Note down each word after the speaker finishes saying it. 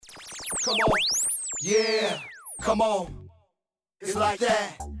Come on. Yeah. Come on. It's like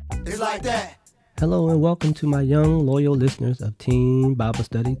that. It's like that. Hello and welcome to my young, loyal listeners of Teen Bible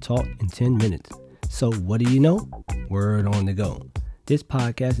Study taught in 10 minutes. So what do you know? Word on the go. This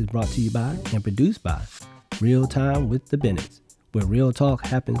podcast is brought to you by and produced by Real Time with the Bennetts, where real talk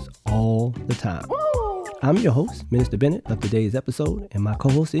happens all the time. I'm your host, Minister Bennett, of today's episode, and my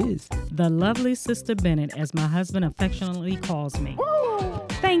co-host is the lovely Sister Bennett, as my husband affectionately calls me.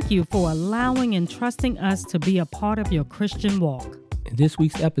 Thank you for allowing and trusting us to be a part of your Christian walk. In this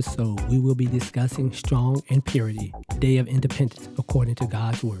week's episode, we will be discussing Strong in Purity, Day of Independence, according to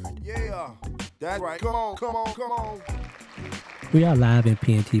God's Word. Yeah, that's right. Come on. We are live in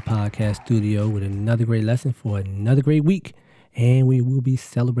PNT Podcast Studio with another great lesson for another great week, and we will be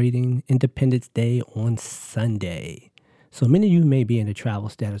celebrating Independence Day on Sunday. So many of you may be in a travel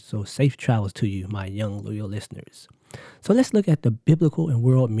status, so safe travels to you, my young, loyal listeners. So let's look at the biblical and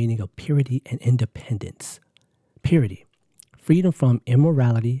world meaning of purity and independence. Purity. Freedom from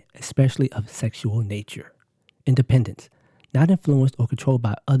immorality, especially of sexual nature. Independence, not influenced or controlled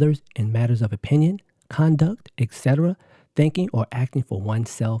by others in matters of opinion, conduct, etc., thinking or acting for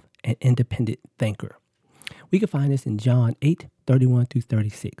oneself, an independent thinker. We can find this in John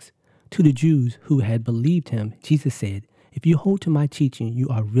 8:31-36. To the Jews who had believed him, Jesus said, "If you hold to my teaching, you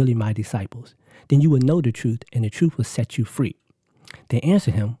are really my disciples. Then you will know the truth, and the truth will set you free." They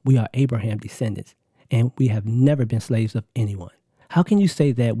answered him, "We are Abraham's descendants, and we have never been slaves of anyone. How can you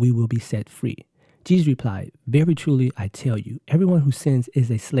say that we will be set free?" Jesus replied, "Very truly I tell you, everyone who sins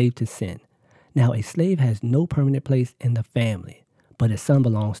is a slave to sin. Now a slave has no permanent place in the family, but a son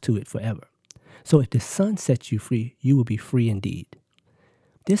belongs to it forever. So if the Son sets you free, you will be free indeed."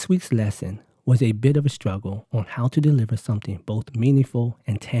 This week's lesson was a bit of a struggle on how to deliver something both meaningful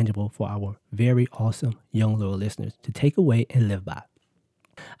and tangible for our very awesome young loyal listeners to take away and live by.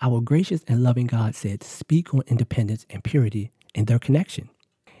 Our gracious and loving God said, speak on independence and purity and their connection.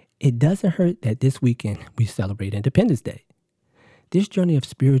 It doesn't hurt that this weekend we celebrate Independence Day. This journey of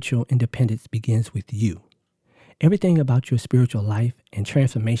spiritual independence begins with you. Everything about your spiritual life and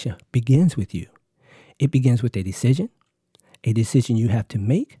transformation begins with you. It begins with a decision you have to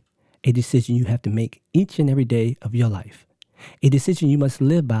make, a decision you have to make each and every day of your life, a decision you must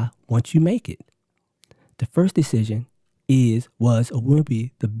live by once you make it. The first decision was, or will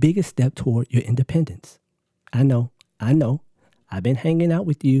be the biggest step toward your independence. I know. I've been hanging out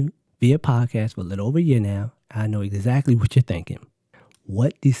with you via podcast for a little over a year now. I know exactly what you're thinking.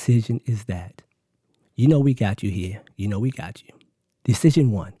 What decision is that? You know we got you here.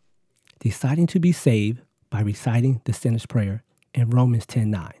 Decision 1, deciding to be saved by reciting the sinner's prayer in Romans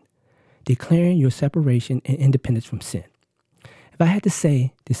 10:9, declaring your separation and independence from sin. If I had to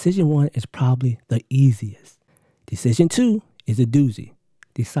say, decision 1 is probably the easiest. Decision 2 is a doozy,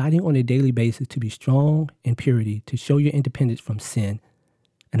 deciding on a daily basis to be strong in purity to show your independence from sin.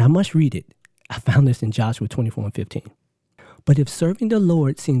 And I must read it. I found this in Joshua 24:15. But if serving the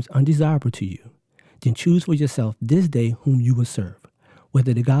Lord seems undesirable to you, then choose for yourself this day whom you will serve,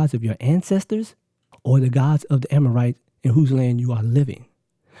 whether the gods of your ancestors or the gods of the Amorites in whose land you are living.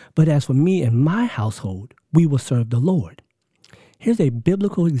 But as for me and my household, we will serve the Lord. Here's a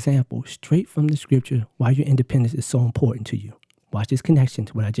biblical example straight from the scripture why your independence is so important to you. Watch this connection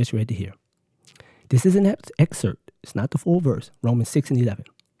to what I just read to here. This is an excerpt. It's not the full verse. Romans 6:11.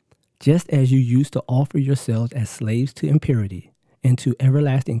 Just as you used to offer yourselves as slaves to impurity and to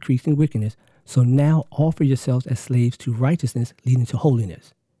everlasting increasing wickedness, so now offer yourselves as slaves to righteousness leading to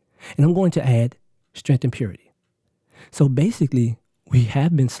holiness. And I'm going to add strength and purity. So basically, we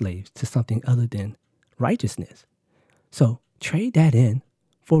have been slaves to something other than righteousness. So trade that in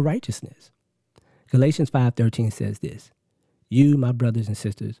for righteousness. Galatians 5:13 says this, "You, my brothers and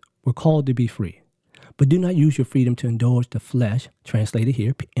sisters, were called to be free, but do not use your freedom to indulge the flesh," translated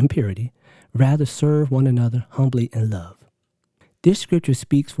here, impurity, "rather serve one another humbly in love." This scripture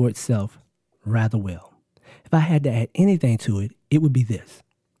speaks for itself rather well. If I had to add anything to it, it would be this.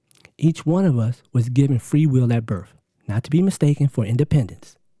 Each one of us was given free will at birth, not to be mistaken for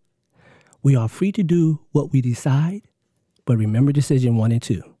independence. We are free to do what we decide, but remember decision 1 and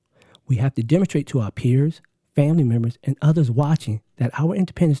 2. We have to demonstrate to our peers, family members, and others watching that our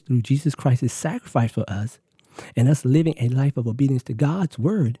independence through Jesus Christ's sacrifice for us and us living a life of obedience to God's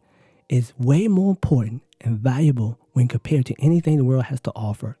word is way more important and valuable when compared to anything the world has to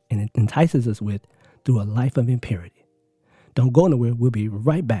offer and it entices us with through a life of impurity. Don't go nowhere. We'll be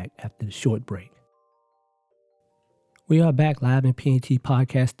right back after the short break. We are back live in PNT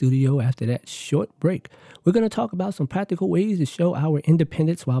Podcast Studio after that short break. We're going to talk about some practical ways to show our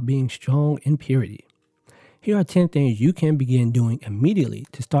independence while being strong in purity. Here are 10 things you can begin doing immediately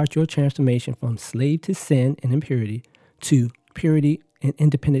to start your transformation from slave to sin and impurity to purity and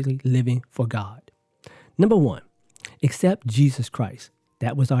independently living for God. Number 1, accept Jesus Christ.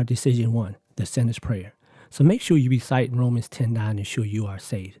 That was our decision 1, the sinner's prayer. So make sure you recite Romans 10:9 and ensure you are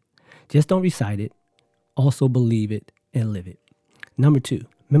saved. Just don't recite it. Also believe it and live it. Number 2,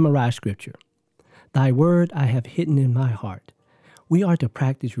 memorize scripture. Thy word I have hidden in my heart. We are to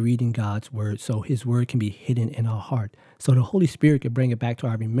practice reading God's word so his word can be hidden in our heart, so the Holy Spirit can bring it back to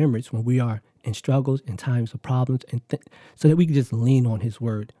our remembrance when we are in struggles and times of problems, and so that we can just lean on his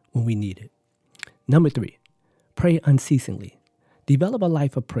word when we need it. Number 3, pray unceasingly. Develop a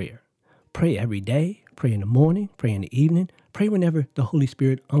life of prayer. Pray every day, pray in the morning, pray in the evening, pray whenever the Holy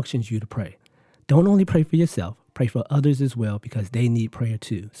Spirit unctions you to pray. Don't only pray for yourself, pray for others as well because they need prayer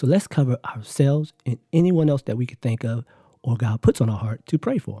too. So let's cover ourselves and anyone else that we could think of or God puts on our heart to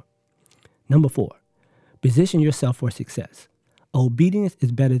pray for. Number 4, position yourself for success. Obedience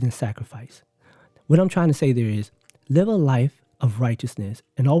is better than sacrifice. What I'm trying to say there is live a life of righteousness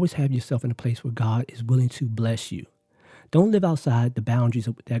and always have yourself in a place where God is willing to bless you. Don't live outside the boundaries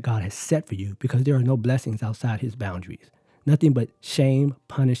that God has set for you because there are no blessings outside his boundaries. Nothing but shame,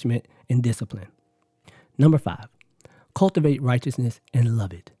 punishment, and discipline. Number 5, cultivate righteousness and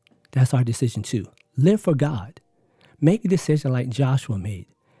love it. That's our decision too. Live for God. Make a decision like Joshua made.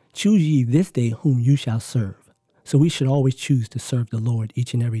 Choose ye this day whom you shall serve. So we should always choose to serve the Lord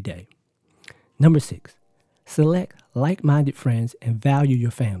each and every day. Number 6, select like-minded friends and value your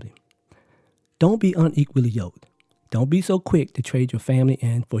family. Don't be unequally yoked. Don't be so quick to trade your family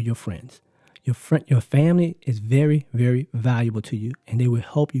in for your friends. Your family is very, very valuable to you, and they will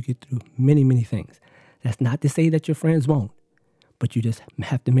help you get through many, many things. That's not to say that your friends won't, but you just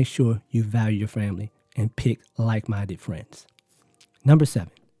have to make sure you value your family and pick like-minded friends. Number 7,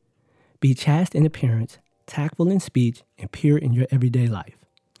 be chaste in appearance, tactful in speech, and pure in your everyday life.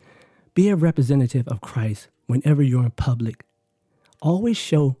 Be a representative of Christ whenever you're in public. Always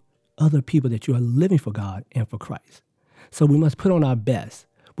show other people that you are living for God and for Christ. So we must put on our best.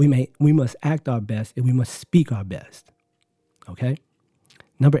 We must act our best, and we must speak our best. Okay?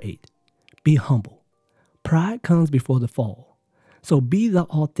 Number 8, be humble. Pride comes before the fall. So be the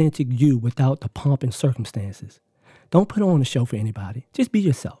authentic you without the pomp and circumstances. Don't put on a show for anybody. Just be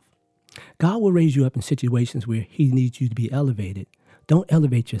yourself. God will raise you up in situations where he needs you to be elevated. Don't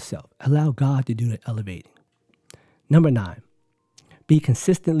elevate yourself. Allow God to do the elevating. Number 9, be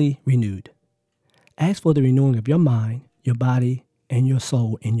consistently renewed. Ask for the renewing of your mind, your body, and your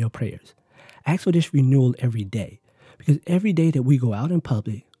soul in your prayers. Ask for this renewal every day, because every day that we go out in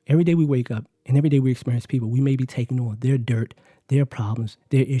public, every day we wake up, and every day we experience people, we may be taking on their dirt, their problems,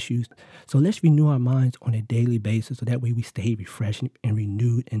 their issues. So let's renew our minds on a daily basis so that way we stay refreshed and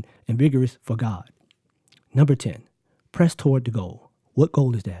renewed and vigorous for God. Number 10, press toward the goal. What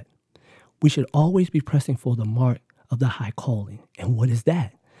goal is that? We should always be pressing for the mark of the high calling. And what is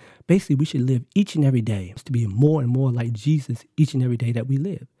that? Basically, we should live each and every day to be more and more like Jesus each and every day that we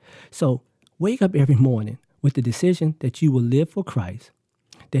live. So wake up every morning with the decision that you will live for Christ,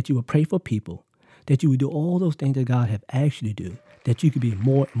 that you will pray for people, that you will do all those things that God have asked you to do, that you could be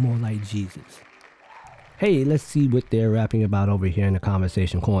more and more like Jesus. Hey, let's see what they're rapping about over here in the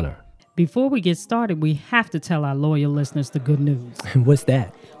Conversation Corner. Before we get started, we have to tell our loyal listeners the good news. What's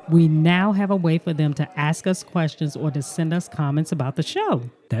that? We now have a way for them to ask us questions or to send us comments about the show.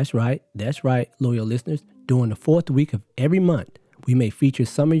 That's right, loyal listeners. During the 4th week of every month, we may feature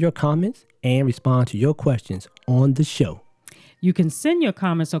some of your comments and respond to your questions on the show. You can send your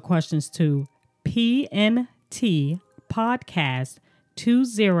comments or questions to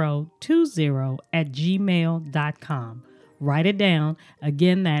pntpodcast2020@gmail.com. Write it down.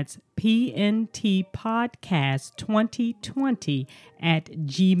 Again, that's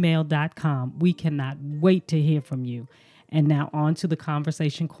pntpodcast2020@gmail.com. We cannot wait to hear from you. And now on to the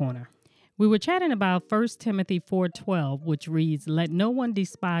Conversation Corner. We were chatting about 1 Timothy 4:12, which reads, "Let no one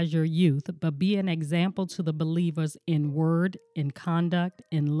despise your youth, but be an example to the believers in word, in conduct,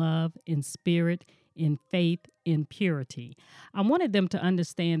 in love, in spirit, in faith, in purity." I wanted them to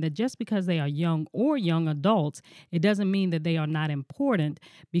understand that just because they are young or young adults, it doesn't mean that they are not important,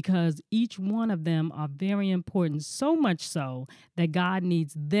 because each one of them are very important, so much so that God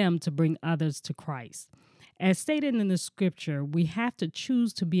needs them to bring others to Christ. As stated in the scripture, we have to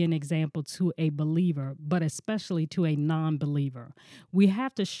choose to be an example to a believer, but especially to a non-believer. We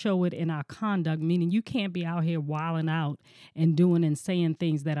have to show it in our conduct, meaning you can't be out here wilding out and doing and saying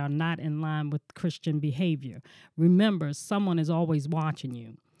things that are not in line with Christian behavior. Remember, someone is always watching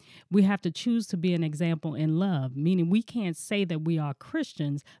you. We have to choose to be an example in love, meaning we can't say that we are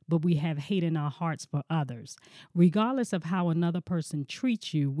Christians, but we have hate in our hearts for others. Regardless of how another person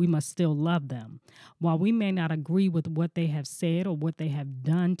treats you, we must still love them. While we may not agree with what they have said or what they have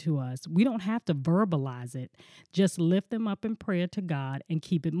done to us, we don't have to verbalize it. Just lift them up in prayer to God and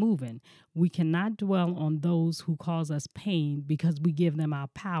keep it moving. We cannot dwell on those who cause us pain because we give them our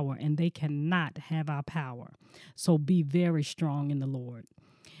power, and they cannot have our power. So be very strong in the Lord.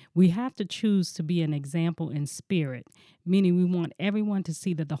 We have to choose to be an example in spirit, meaning we want everyone to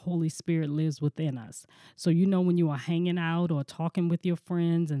see that the Holy Spirit lives within us. So when you are hanging out or talking with your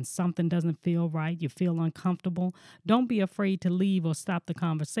friends and something doesn't feel right, you feel uncomfortable, don't be afraid to leave or stop the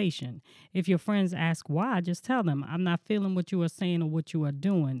conversation. If your friends ask why, just tell them, I'm not feeling what you are saying or what you are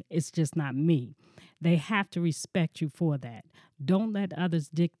doing. It's just not me. They have to respect you for that. Don't let others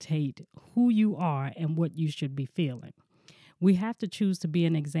dictate who you are and what you should be feeling. We have to choose to be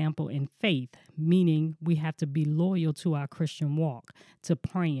an example in faith, meaning we have to be loyal to our Christian walk, to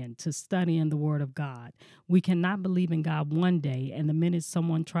praying, to studying the Word of God. We cannot believe in God one day, and the minute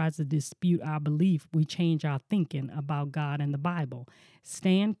someone tries to dispute our belief, we change our thinking about God and the Bible.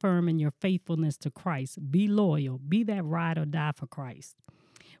 Stand firm in your faithfulness to Christ. Be loyal. Be that ride or die for Christ.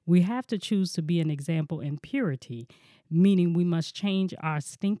 We have to choose to be an example in purity, meaning we must change our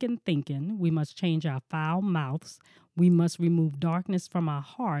stinking thinking, we must change our foul mouths, we must remove darkness from our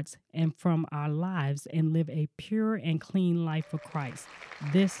hearts and from our lives and live a pure and clean life for Christ.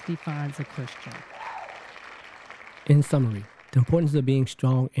 This defines a Christian. In summary, the importance of being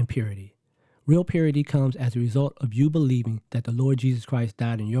strong in purity. Real purity comes as a result of you believing that the Lord Jesus Christ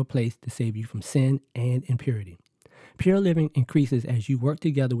died in your place to save you from sin and impurity. Pure living increases as you work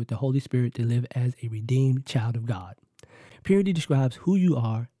together with the Holy Spirit to live as a redeemed child of God. Purity describes who you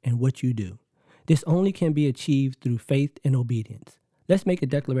are and what you do. This only can be achieved through faith and obedience. Let's make a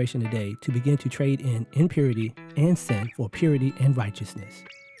declaration today to begin to trade in impurity and sin for purity and righteousness.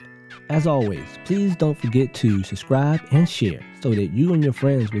 As always, please don't forget to subscribe and share so that you and your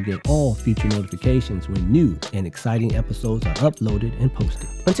friends will get all future notifications when new and exciting episodes are uploaded and posted.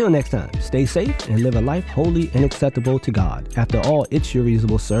 Until next time, stay safe and live a life holy and acceptable to God. After all, it's your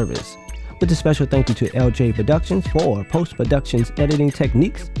reasonable service. With a special thank you to LJ Productions for post-production's editing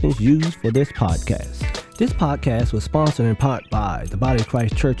techniques used for this podcast. This podcast was sponsored in part by the Body of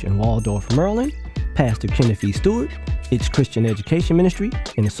Christ Church in Waldorf, Maryland, Pastor Kenneth E. Stewart, its Christian Education Ministry,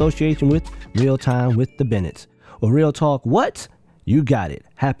 in association with Real Time with the Bennetts. Or Real Talk what? You got it.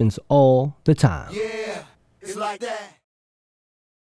 Happens all the time. Yeah, it's like that.